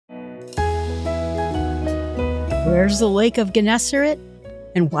Where's the Lake of Gennesaret?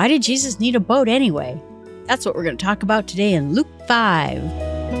 And why did Jesus need a boat anyway? That's what we're going to talk about today in Luke 5.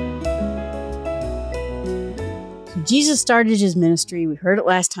 So Jesus started his ministry. We heard it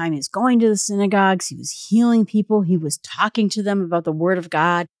last time. He was going to the synagogues. He was healing people. He was talking to them about the word of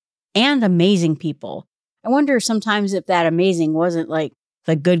God and amazing people. I wonder sometimes if that amazing wasn't like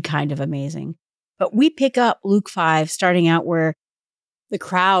the good kind of amazing. But we pick up Luke 5, starting out where the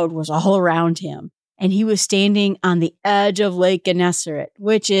crowd was all around him. And he was standing on the edge of Lake Gennesaret,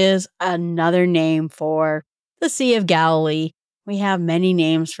 which is another name for the Sea of Galilee. We have many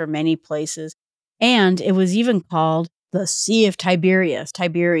names for many places. And it was even called the Sea of Tiberias.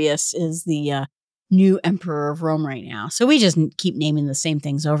 Tiberius is the new emperor of Rome right now. So we just keep naming the same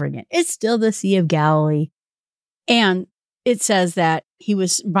things over again. It's still the Sea of Galilee. And it says that he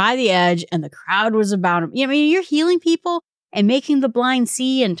was by the edge and the crowd was about him. I mean, you're healing people and making the blind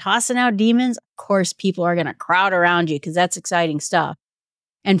see and tossing out demons. Of course, people are going to crowd around you because that's exciting stuff.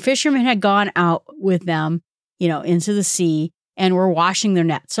 And fishermen had gone out with them, into the sea and were washing their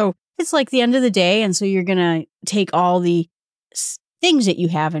nets. So it's like the end of the day. And so you're going to take all the things that you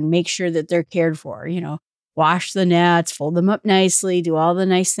have and make sure that they're cared for, wash the nets, fold them up nicely, do all the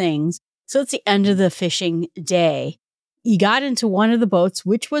nice things. So it's the end of the fishing day. He got into one of the boats,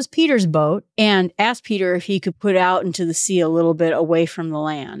 which was Peter's boat, and asked Peter if he could put out into the sea a little bit away from the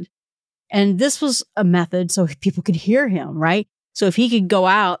land. And this was a method so people could hear him, right? So if he could go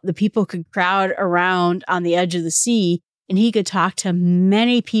out, the people could crowd around on the edge of the sea, and he could talk to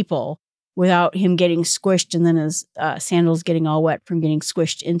many people without him getting squished and then his sandals getting all wet from getting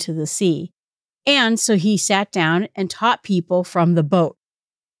squished into the sea. And so he sat down and taught people from the boat.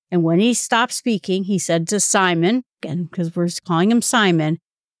 And when he stopped speaking, he said to Simon, again, because we're calling him Simon,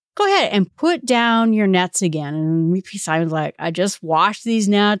 go ahead and put down your nets again. And Simon's like, I just washed these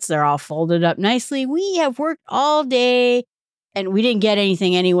nets. They're all folded up nicely. We have worked all day and we didn't get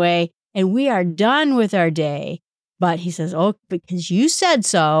anything anyway. And we are done with our day. But he says, oh, because you said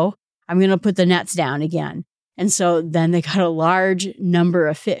so, I'm going to put the nets down again. And so then they got a large number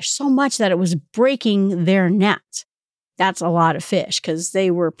of fish, so much that it was breaking their net. That's a lot of fish because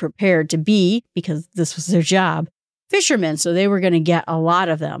they were prepared to be, because this was their job, fishermen. So they were going to get a lot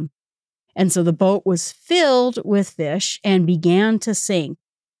of them. And so the boat was filled with fish and began to sink.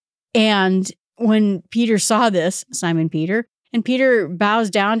 And when Peter saw this, Simon Peter, and Peter bows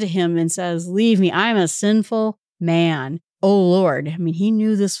down to him and says, leave me, I'm a sinful man. Oh Lord. I mean, he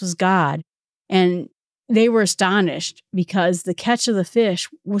knew this was God. And they were astonished because the catch of the fish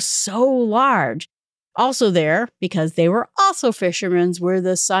was so large. Also there, because they were also fishermen, were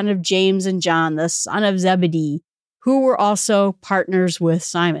the son of James and John, the son of Zebedee, who were also partners with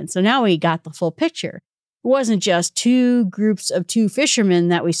Simon. So now we got the full picture. It wasn't just two groups of two fishermen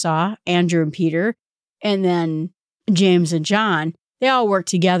that we saw, Andrew and Peter, and then James and John. They all worked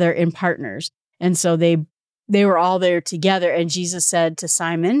together in partners. And so they were all there together. And Jesus said to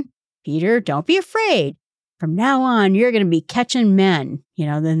Simon, Peter, don't be afraid. From now on, you're going to be catching men.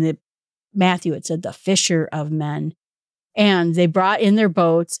 Then Matthew, it said the fisher of men. And they brought in their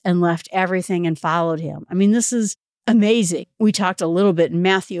boats and left everything and followed him. I mean, this is amazing. We talked a little bit in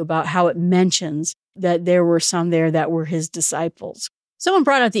Matthew about how it mentions that there were some there that were his disciples. Someone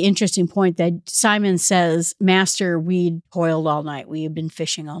brought out the interesting point that Simon says, Master, we toiled all night. We have been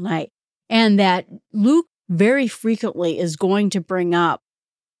fishing all night. And that Luke very frequently is going to bring up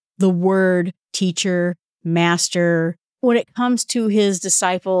the word teacher, master, when it comes to his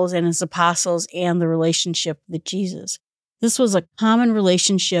disciples and his apostles and the relationship with Jesus. This was a common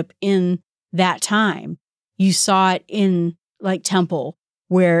relationship in that time. You saw it in temple,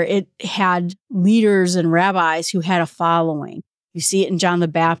 where it had leaders and rabbis who had a following. You see it in John the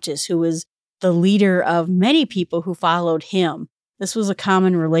Baptist, who was the leader of many people who followed him. This was a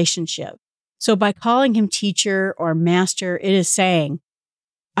common relationship. So by calling him teacher or master, it is saying,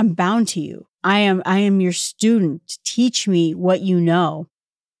 I'm bound to you. I am your student. Teach me what you know.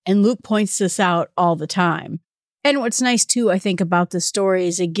 And Luke points this out all the time. And what's nice too, I think, about this story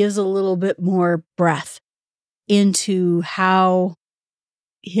is it gives a little bit more breadth into how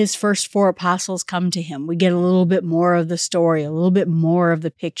his first four apostles come to him. We get a little bit more of the story, a little bit more of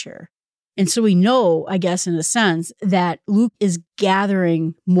the picture. And so we know, I guess, in a sense, that Luke is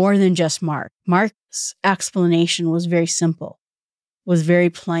gathering more than just Mark. Mark's explanation was very simple, was very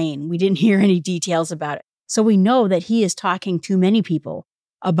plain. We didn't hear any details about it. So we know that he is talking to many people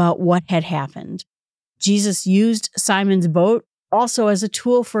about what had happened. Jesus used Simon's boat also as a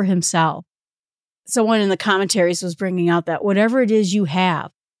tool for himself. Someone in the commentaries was bringing out that whatever it is you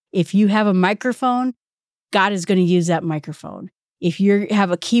have, if you have a microphone, God is going to use that microphone. If you have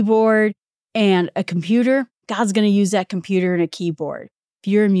a keyboard and a computer, God's going to use that computer and a keyboard.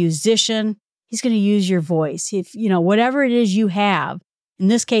 If you're a musician, he's going to use your voice. If, whatever it is you have, in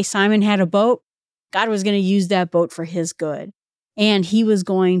this case, Simon had a boat. God was going to use that boat for his good. And he was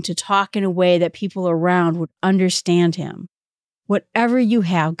going to talk in a way that people around would understand him. Whatever you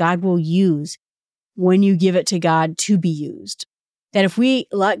have, God will use when you give it to God to be used. That if we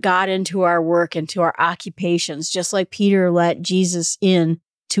let God into our work, into our occupations, just like Peter let Jesus in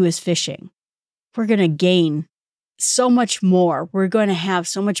to his fishing, we're going to gain so much more. We're going to have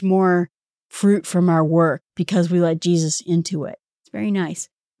so much more fruit from our work because we let Jesus into it. It's very nice.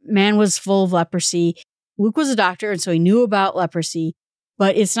 Man was full of leprosy. Luke was a doctor, and so he knew about leprosy,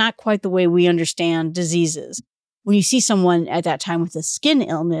 but it's not quite the way we understand diseases. When you see someone at that time with a skin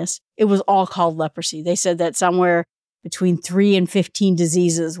illness, it was all called leprosy. They said that somewhere between 3 and 15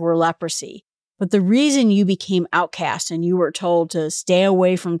 diseases were leprosy. But the reason you became outcast and you were told to stay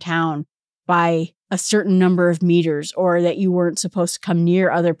away from town by a certain number of meters, or that you weren't supposed to come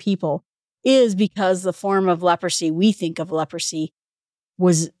near other people, is because the form of leprosy we think of leprosy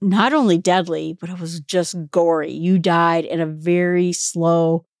was not only deadly, but it was just gory. You died in a very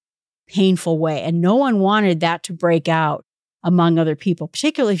slow, painful way. And no one wanted that to break out among other people,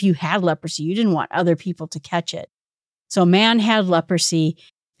 particularly if you had leprosy. You didn't want other people to catch it. So man had leprosy,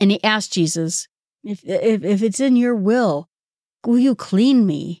 and he asked Jesus, if it's in your will you clean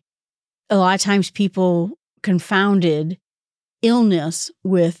me? A lot of times people confounded illness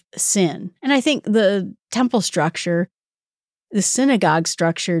with sin. And I think the temple structure, the synagogue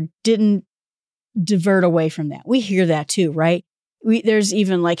structure, didn't divert away from that. We hear that too, right? There's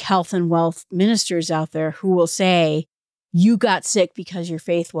even like health and wealth ministers out there who will say, you got sick because your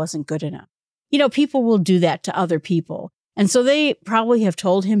faith wasn't good enough. People will do that to other people. And so they probably have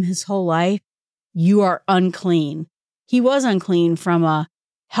told him his whole life, you are unclean. He was unclean from a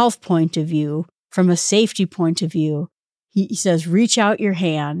health point of view, from a safety point of view. He says, reach out your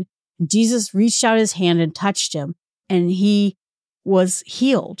hand. And Jesus reached out his hand and touched him, and he was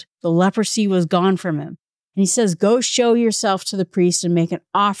healed. The leprosy was gone from him. And he says, go show yourself to the priest and make an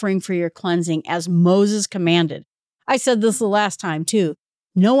offering for your cleansing as Moses commanded. I said this the last time too.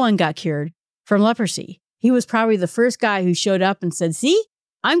 No one got cured from leprosy. He was probably the first guy who showed up and said, see,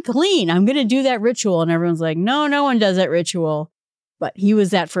 I'm clean. I'm going to do that ritual. And everyone's like, no one does that ritual. But he was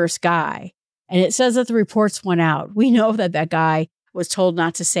that first guy. And it says that the reports went out. We know that that guy was told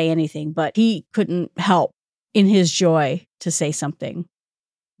not to say anything, but he couldn't help in his joy to say something.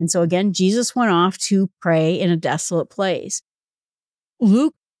 And so again, Jesus went off to pray in a desolate place.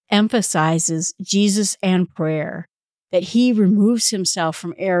 Luke emphasizes Jesus and prayer, that he removes himself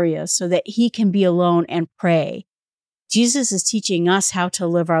from areas so that he can be alone and pray. Jesus is teaching us how to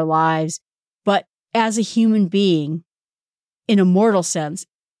live our lives, but as a human being, in a mortal sense,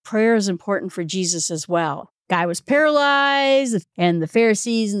 prayer is important for Jesus as well. Guy was paralyzed, and the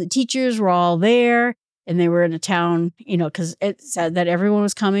Pharisees and the teachers were all there, and they were in a town, because it said that everyone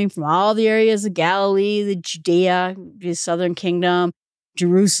was coming from all the areas of Galilee, the Judea, the southern kingdom,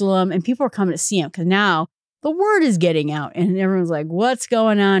 Jerusalem, and people were coming to see him because now the word is getting out, and everyone's like, what's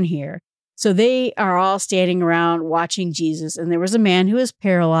going on here? So they are all standing around watching Jesus, and there was a man who was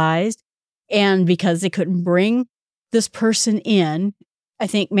paralyzed, and because they couldn't bring this person in, I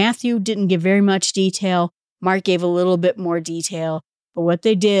think Matthew didn't give very much detail. Mark gave a little bit more detail. But what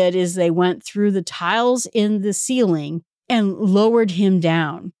they did is they went through the tiles in the ceiling and lowered him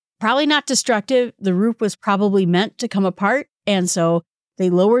down. Probably not destructive. The roof was probably meant to come apart. And so they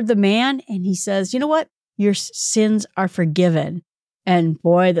lowered the man, and he says, you know what? Your sins are forgiven. And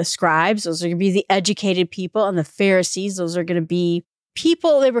boy, the scribes, those are going to be the educated people, and the Pharisees, those are going to be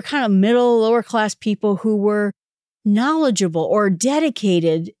people, they were kind of middle, lower class people who were knowledgeable or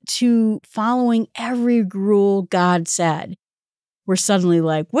dedicated to following every rule God said. We're suddenly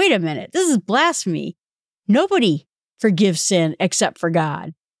like, wait a minute, this is blasphemy. Nobody forgives sin except for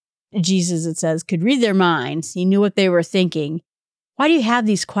God. Jesus, it says, could read their minds. He knew what they were thinking. Why do you have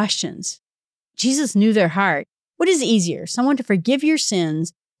these questions? Jesus knew their heart. What is easier, someone to forgive your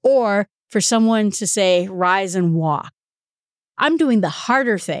sins or for someone to say, rise and walk? I'm doing the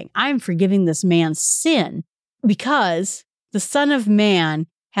harder thing. I'm forgiving this man's sin because the Son of Man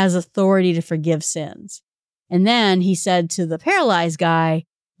has authority to forgive sins. And then he said to the paralyzed guy,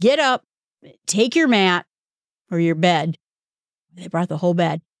 get up, take your mat or your bed. They brought the whole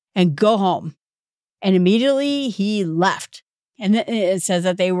bed and go home. And immediately he left. And then it says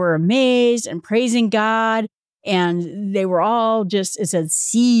that they were amazed and praising God. And they were all just, it said,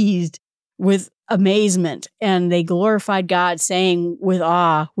 seized with amazement. And they glorified God, saying with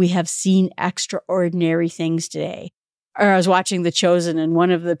awe, we have seen extraordinary things today. Or I was watching The Chosen, and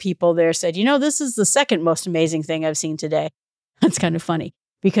one of the people there said, this is the second most amazing thing I've seen today. That's kind of funny,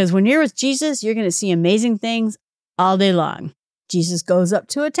 because when you're with Jesus, you're going to see amazing things all day long. Jesus goes up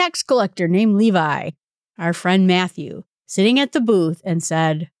to a tax collector named Levi, our friend Matthew, sitting at the booth, and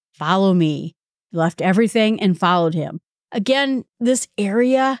said, "Follow me." He left everything and followed him. Again, this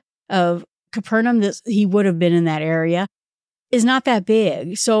area of Capernaum, he would have been in that area, is not that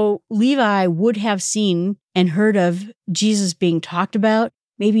big. So Levi would have seen and heard of Jesus being talked about,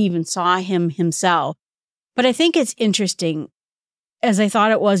 maybe even saw him himself. But I think it's interesting, as I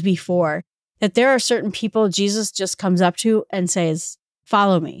thought it was before, that there are certain people Jesus just comes up to and says,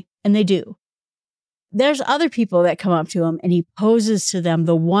 "Follow me." And they do. There's other people that come up to him and he poses to them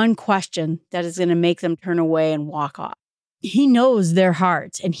the one question that is going to make them turn away and walk off. He knows their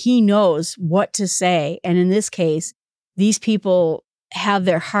hearts and he knows what to say. And in this case, these people have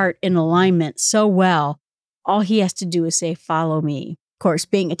their heart in alignment so well, all he has to do is say, "Follow me." Of course,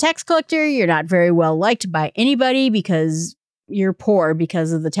 being a tax collector, you're not very well liked by anybody because you're poor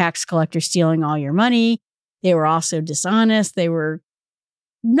because of the tax collector stealing all your money. They were also dishonest. They were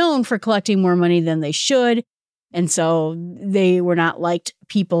known for collecting more money than they should. And so they were not liked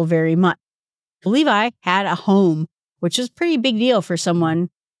people very much. Levi had a home, which was a pretty big deal for someone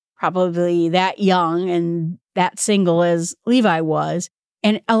probably that young and that single as Levi was.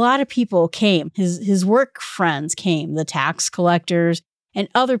 And a lot of people came. His work friends came, the tax collectors and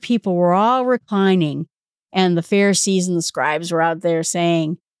other people were all reclining. And the Pharisees and the scribes were out there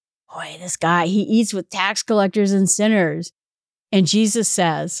saying, "Boy, this guy, he eats with tax collectors and sinners." And Jesus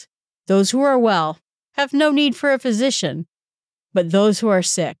says, "Those who are well have no need for a physician, but those who are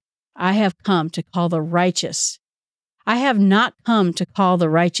sick, I have come to call the righteous. I have not come to call the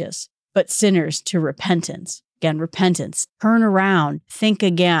righteous, but sinners to repentance." Again, repentance. Turn around. Think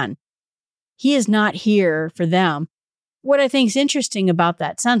again. He is not here for them. What I think is interesting about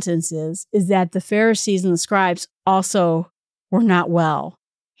that sentence is that the Pharisees and the scribes also were not well.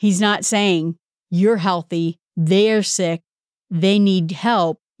 He's not saying, "You're healthy, they are sick, they need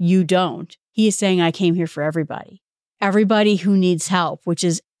help, you don't." He is saying, "I came here for everybody. Everybody who needs help," which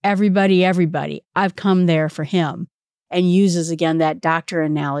is everybody. I've come there for him. And uses, again, that doctor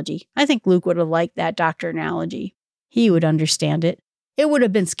analogy. I think Luke would have liked that doctor analogy. He would understand it. It would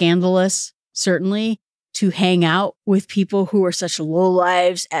have been scandalous, certainly, to hang out with people who were such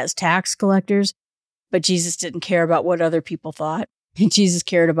lowlives as tax collectors. But Jesus didn't care about what other people thought. And Jesus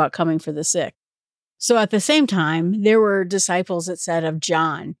cared about coming for the sick. So at the same time, there were disciples, it said, of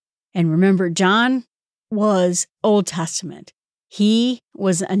John. And remember, John was Old Testament. He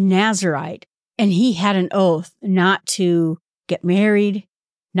was a Nazirite. And he had an oath not to get married,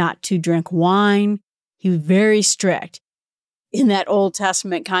 not to drink wine. He was very strict in that Old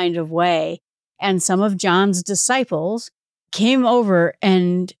Testament kind of way. And some of John's disciples came over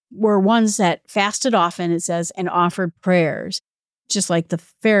and were ones that fasted often, it says, and offered prayers, just like the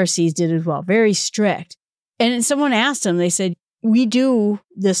Pharisees did as well, very strict. And someone asked them, they said, "We do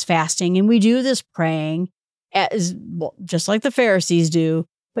this fasting and we do this praying, just like the Pharisees do.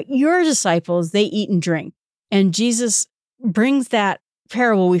 But your disciples, they eat and drink." And Jesus brings that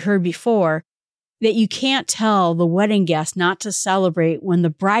parable we heard before, that you can't tell the wedding guests not to celebrate when the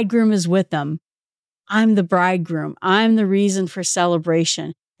bridegroom is with them. I'm the bridegroom. I'm the reason for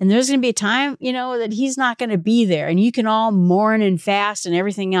celebration. And there's going to be a time, that he's not going to be there. And you can all mourn and fast and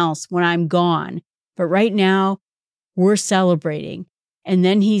everything else when I'm gone. But right now, we're celebrating. And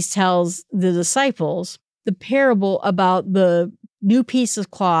then he tells the disciples the parable about the new piece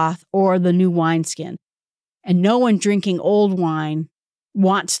of cloth or the new wineskin. And no one drinking old wine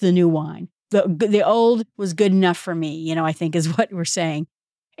wants the new wine. The old was good enough for me, I think is what we're saying.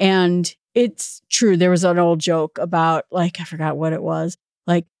 And it's true. There was an old joke about, I forgot what it was,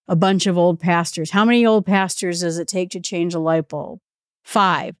 a bunch of old pastors. How many old pastors does it take to change a light bulb?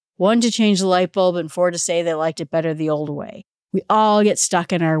 5. 1 to change the light bulb and 4 to say they liked it better the old way. We all get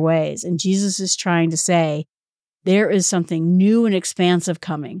stuck in our ways. And Jesus is trying to say, there is something new and expansive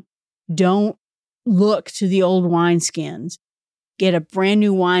coming. Don't look to the old wineskins. Get a brand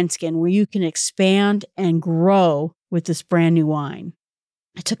new wineskin where you can expand and grow with this brand new wine.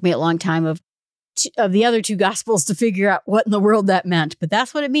 It took me a long time of the other 2 gospels to figure out what in the world that meant, but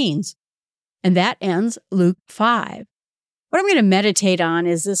that's what it means. And that ends Luke 5. What I'm going to meditate on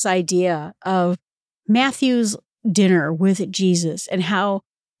is this idea of Matthew's dinner with Jesus and how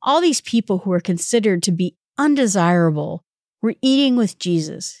all these people who are considered to be undesirable were eating with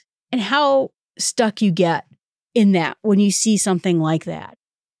Jesus, and how stuck you get in that when you see something like that.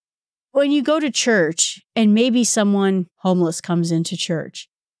 When you go to church and maybe someone homeless comes into church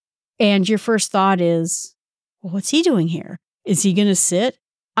and your first thought is, well, what's he doing here? Is he going to sit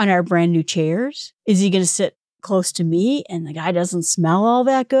on our brand new chairs? Is he going to sit close to me and the guy doesn't smell all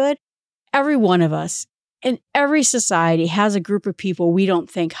that good? Every one of us in every society has a group of people we don't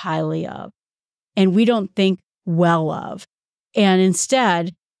think highly of and we don't think well of. And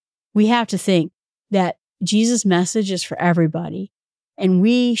instead, we have to think that Jesus' message is for everybody. And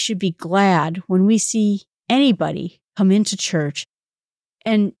we should be glad when we see anybody come into church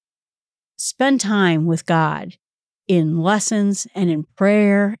and spend time with God in lessons and in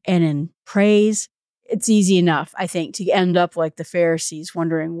prayer and in praise. It's easy enough, I think, to end up like the Pharisees,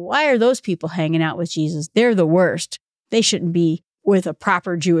 wondering, why are those people hanging out with Jesus? They're the worst. They shouldn't be with a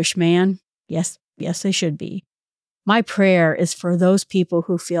proper Jewish man. Yes, they should be. My prayer is for those people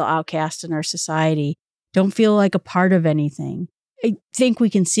who feel outcast in our society, don't feel like a part of anything. I think we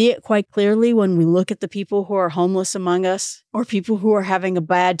can see it quite clearly when we look at the people who are homeless among us, or people who are having a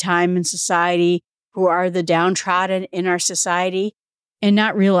bad time in society, who are the downtrodden in our society, and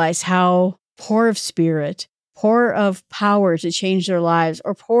not realize how poor of spirit, poor of power to change their lives,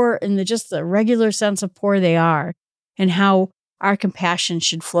 or poor in just the regular sense of poor they are, and how our compassion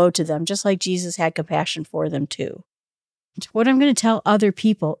should flow to them, just like Jesus had compassion for them too. What I'm going to tell other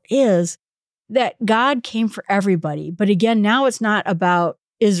people is that God came for everybody. But again, now it's not about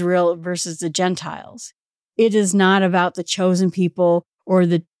Israel versus the Gentiles. It is not about the chosen people or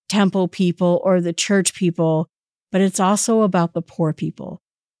the temple people or the church people, but it's also about the poor people.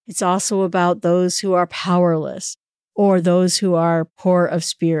 It's also about those who are powerless or those who are poor of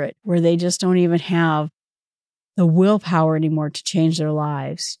spirit, where they just don't even have the willpower anymore to change their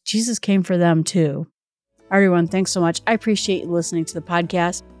lives. Jesus came for them too. Everyone, thanks so much. I appreciate you listening to the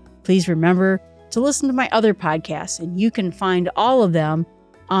podcast. Please remember to listen to my other podcasts, and you can find all of them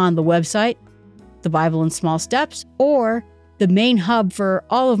on the website, The Bible in Small Steps, or the main hub for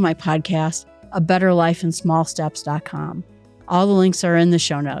all of my podcasts, abetterlifeinsmallsteps.com. All the links are in the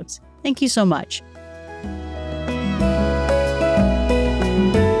show notes. Thank you so much.